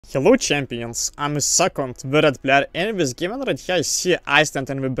Hello champions, I'm second the red player in this game, and right here I see Iceland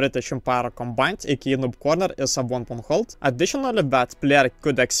and the British Empire combined, aka Noob Corner is a one-point hold. Additionally, that player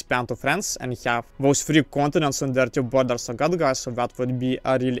could expand to France and have those 3 continents on their 2 borders to guard, guys, so that would be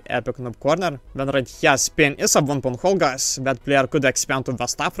a really epic Noob Corner. Then right here Spain is a one-point hold, guys. That player could expand to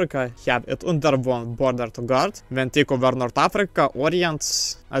West Africa, have it under 1 border to guard, then take over North Africa,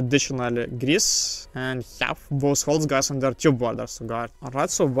 Orient, additionally Greece, and have those holds, guys, on their 2 borders to guard. Alright,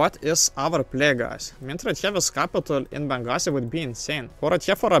 so what is our play, guys? I mean, right here this capital in Benghazi would be insane. Or right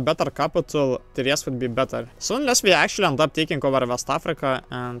here for a better capital, the rest would be better. So unless we actually end up taking over West Africa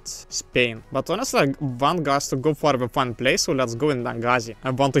and Spain. But honestly, I want guys to go for the fun play, so let's go in Benghazi.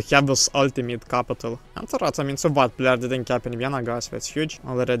 I want to have this ultimate capital. And alright, I mean, so what player didn't cap in Vienna, guys? That's huge.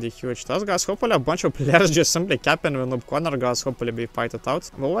 Already huge. Thus, guys, hopefully a bunch of players just simply cap in the Noob Corner, guys. Hopefully we fight it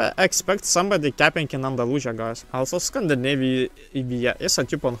out. Well, I expect somebody capping in Andalusia, guys. Also, Scandinavia is a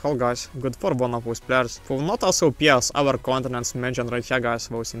 2-point hold, guys. Good for one of those players. Who not as OP as our continents mentioned right here, guys.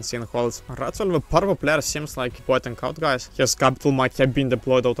 Those insane holds. Right, well, the purple player seems like pointing out, guys. His capital might have been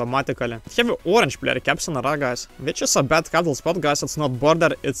deployed automatically. We have an orange player caps in Iraq, guys. Which is a bad capital spot, guys. It's not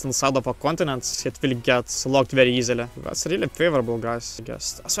border, it's inside of a continent. It will get locked very easily. That's really favorable, guys, I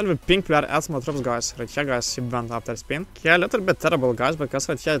guess. As well, the pink player adds more troops, guys. Right here, guys, he went after Spain. Yeah, a little bit terrible, guys, because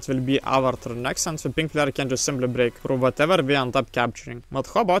right here it will be our turn next, and the pink player can just simply break through whatever we end up capturing. But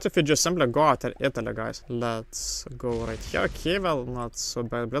how about if we just simply go after Italy, guys? Let's go right here. Okay, well, not so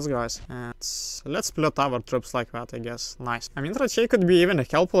bad blitz, guys. And let's split our troops like that, I guess. Nice. I mean, right here could be even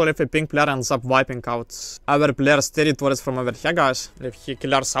helpful if a pink player ends up wiping out our player's territories from over here, guys. If he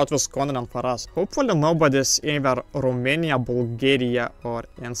clears out this continent for us. Hopefully nobody's either Romania, Bulgaria, or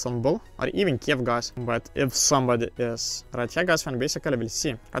Istanbul, or even Kiev, guys. But if somebody is right here, guys, then basically we'll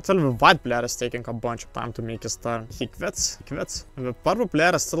see. Until the white player is taking a bunch of time to make his turn. He quits. The purple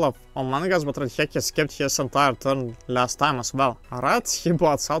player is still online, guys, but right here he skipped his entire turn last time as well. Alright, he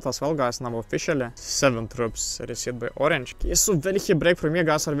bought south as well, guys, now officially. 7 troops received by orange. Okay, so will he break from here,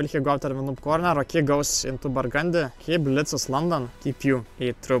 guys, or will he go after the Noob Corner? Okay, goes into Burgundy. Okay, blitzes London. TPU.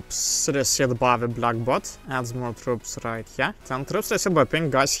 8 troops received by the black bot. Adds more troops right here. 10 troops received by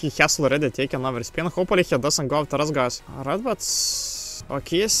pink, guys. He has already taken over Spain. Hopefully he doesn't go after us, guys. Alright, but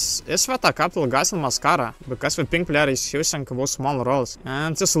okay, is that a couple guys in Mascara? Because the pink player is using those small rolls.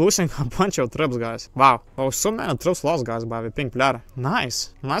 And just losing a bunch of troops, guys. Wow. Oh, so many troops lost, guys, by the pink player.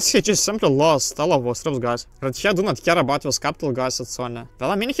 Nice. Nice, he just simply lost all of those troops, guys. But he do not care about those capital, guys, it's only.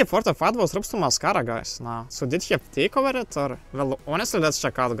 Well, I mean, he fortified those troops to Mascara, guys. Now, so did he take over it, or? Well, honestly, let's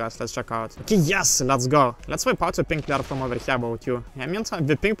check out, guys. Let's check out. Okay, yes, let's go. Let's wipe out the pink player from over here about you. I mean,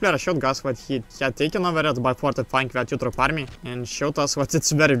 the pink player showed, guys, what he had taken over it by fortifying that 2-troop army. And showed us what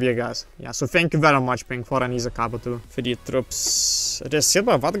it's very big, guys. Yeah, so thank you very much, pink, for an easy capital. 3 troops received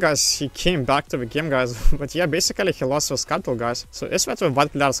by what, guys? He came back to the game, guys. But yeah, basically he lost his capital, guys. So is that with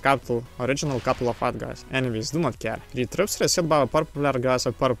white player's capital? Original capital of what, guys? Anyways, do not care. 3 troops received by a purple player, guys.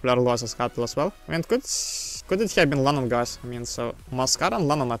 A purple player lost his capital as well. I mean, could it have been London, guys? I mean, so Mascara and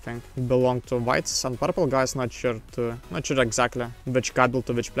London, I think, belong to whites and purple, guys. Not sure exactly which capital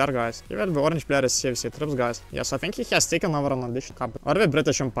to which player, guys. Even the orange player receives 8 troops, guys. Yes, I think he has taken over an additional capital. Or the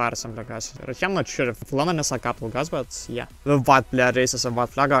British Empire simply, guys. I'm not sure if London is a capital, guys, but yeah. The white player raises a white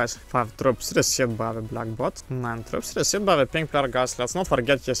flag, guys. 5 troops received by the black bot. 9 troops received by the pink player, guys. Let's not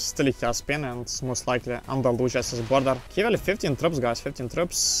forget he still has Spain and most likely Andalusia as his border. He will 15 troops, guys. 15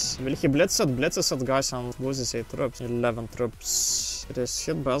 troops. Will he blitz it? Blitzes it, guys, and loses 8 troops. 11 troops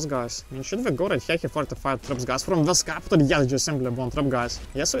received by us, guys. I mean, should we go right here? He 45 troops, guys. From this capital, yes, just simply 1 troop, guys.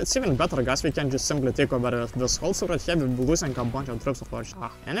 Yeah, so it's even better, guys. We can just simply take over this whole. So right here we'll be losing a bunch of troops, of course.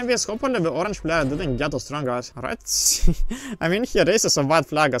 Anyways, hopefully the orange player didn't get too strong, guys. Right? I mean, he raises a white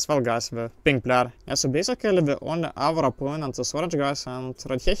flag as well, guys, the pink player. Yeah, so basically the only our opponent is orange, guys, and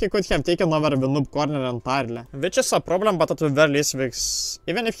right here he could have taken over the Noob Corner entirely. Which is a problem, but at the very least,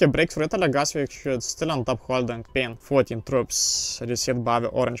 even if he breaks through Italy, guys, we should still end up holding Spain. 14 troops received by the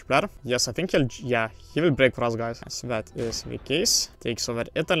orange player. Yes, I think he will break for us, guys. Yes, that is the case. Takes over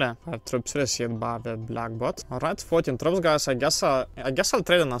Italy. 5 troops received by the black bot. Alright, 14 troops, guys. I guess I'll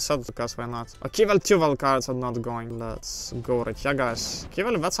trade an asset, because why not? Okay, well, 2 wild cards are not going. Let's go right here, guys. Okay,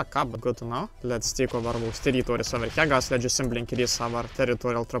 well, that's a cup, but good to know. Let's take over those territories over here, guys. Let's just simply increase our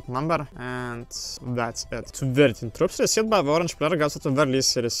territorial troop number, and that's it. 13 troops received by the orange player, guys. At the very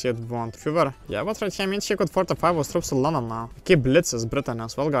least, he received 1 fewer. Yeah, but right here, I mean, he could fortify those troops in London now. He blitzes Britain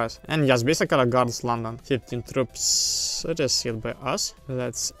as well, guys. And yes, basically guards London. 15 troops received by us.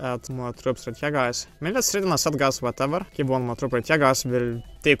 Let's add more troops right here, guys. I mean, let's read in a set, guys, whatever. Keep one more troop right here, guys. We'll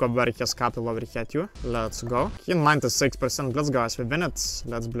take over his capital over here too. Let's go. He 96% blitz, guys. We win it.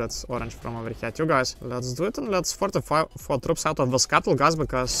 Let's blitz orange from over here too, guys. Let's do it and let's fortify 4 troops out of this capital, guys,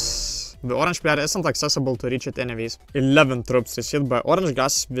 because the orange player isn't accessible to reach it anyways. 11 troops received by orange,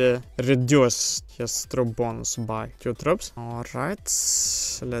 guys. We reduced his troop bonus by 2 troops. Alright.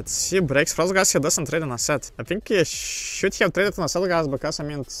 Let's see. Breaks first, guys. He doesn't trade in a set. I think he should have traded in a set, guys, because I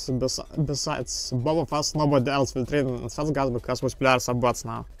mean, besides both of us, nobody else will trade in a set, guys, because those players are bots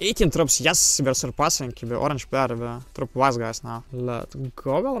now. 18 troops. Yes, we're surpassing the orange player, the troop-wise, guys, now. Let's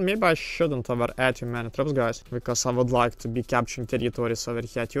go. Well, maybe I shouldn't add too many troops, guys, because I would like to be capturing territories over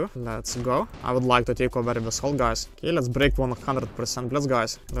here too. Let's go. I would like to take over this whole, guys. Okay, let's break 100% blitz,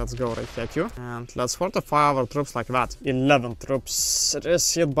 guys. Let's go right here too. And let's fortify our troops like that. 11 troops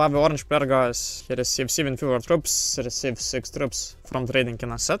received by the orange player, guys. He received 7 fewer troops, received 6 troops from trading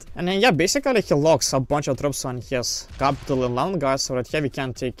in a set. And then, yeah, basically he locks a bunch of troops on his capital in land, guys. So right here we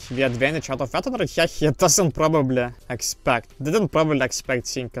can take the advantage out of that. And right here he didn't probably expect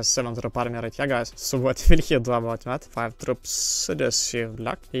seeing a 7 troop army right here, guys. So what will he do about that? 5 troops received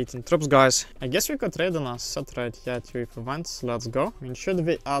black. 18 troops, guys. I guess we could trade in a set right here too if we want. Let's go. I mean, should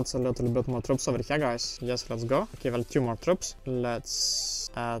we add a little bit more troops over here, guys? Yes, let's go. Okay, well, 2 more troops. Let's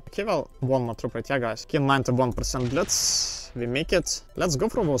add, okay, well, 1 more troop right here, guys. Okay, 91% blitz. We make it. Let's go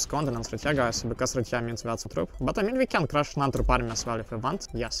through those continents right here, guys, because right here means that's a troop. But I mean, we can crush non-troop army as well if we want.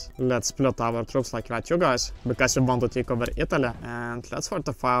 Yes. Let's split our troops like that too, guys, because we want to take over Italy. And let's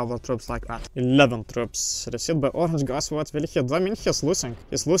fortify our troops like that. 11 troops received by orange, guys. What will he do? I mean, he's losing.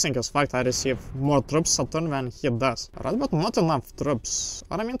 He's losing his fact. I receive more troops a turn than he does. Right, but not enough troops.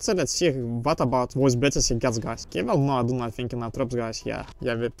 Or I mean, so let's see what about those blitzes he gets, guys. Okay, well, no, I do not think enough troops, guys. Yeah,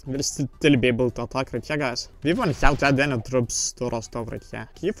 we'll still be able to attack right here, guys. We won't have to add any troops to Rostov right here.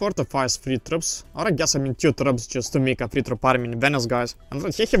 He fortifies 3 troops, or I guess I mean 2 troops just to make a 3 troop army in Venice, guys. And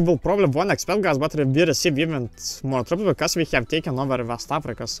right here he will probably won't expel, guys, but we receive even more troops because we have taken over West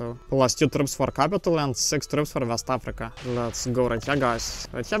Africa, so plus 2 troops for capital and 6 troops for West Africa. Let's go right here, guys.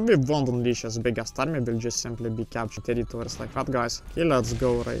 Right here we won't unleash his biggest army, we'll just simply be capturing territories like that, guys. Okay, let's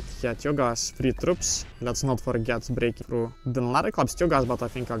go right here too, guys. 3 troops. Let's not forget breaking through the Nari clubs too, guys, but I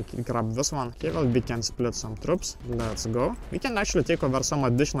think I'll grab this one. Okay, well, we can split some troops. Let's go. We can actually take over some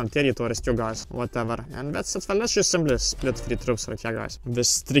additional territories too, guys. Whatever. And that's it. Well, let's just simply split 3 troops right here, guys.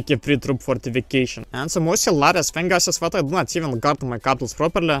 This tricky 3 troop fortification. And the most hilarious thing, guys, is that I do not even guard my capitals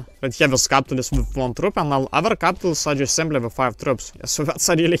properly. Right here this capital is with 1 troop and all other capitals are just simply with 5 troops. Yeah, so that's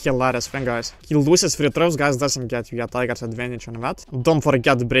a really hilarious thing, guys. He loses 3 troops, guys, doesn't get you a tiger's advantage on that. Don't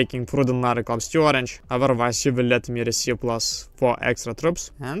forget breaking through the Nari clubs to orange. Otherwise you will let me receive plus 4 extra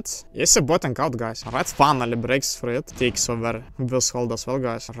troops. And it's a botting out, guys. Alright, finally breaks through it. Takes over this hold as well,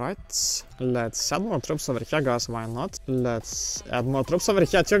 guys. Alright, let's add more troops over here, guys. Why not? Let's add more troops over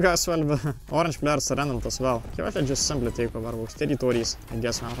here too, guys. Well, the orange players surrendered as well. Okay, I just simply take over those territories, I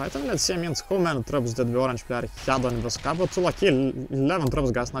guess. Alright, and let's see, I mean, how many troops did the orange player had on this capital? Okay, 11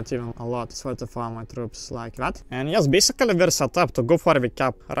 troops, guys, not even a lot. Let's fortify my troops like that. And yes, basically we're set up to go for the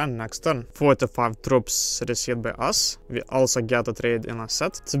cap run next turn. 45 troops received by us. We also get a trade in a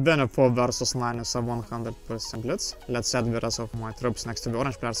set. It's 24 versus 9 is a 100% blitz. Let's add the rest of my troops next to the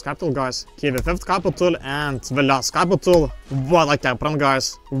orange player's capital, guys. Okay, the 5th capital and the last capital. What a cap run,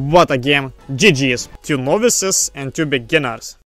 guys. What a game. GG's. 2 novices and 2 beginners.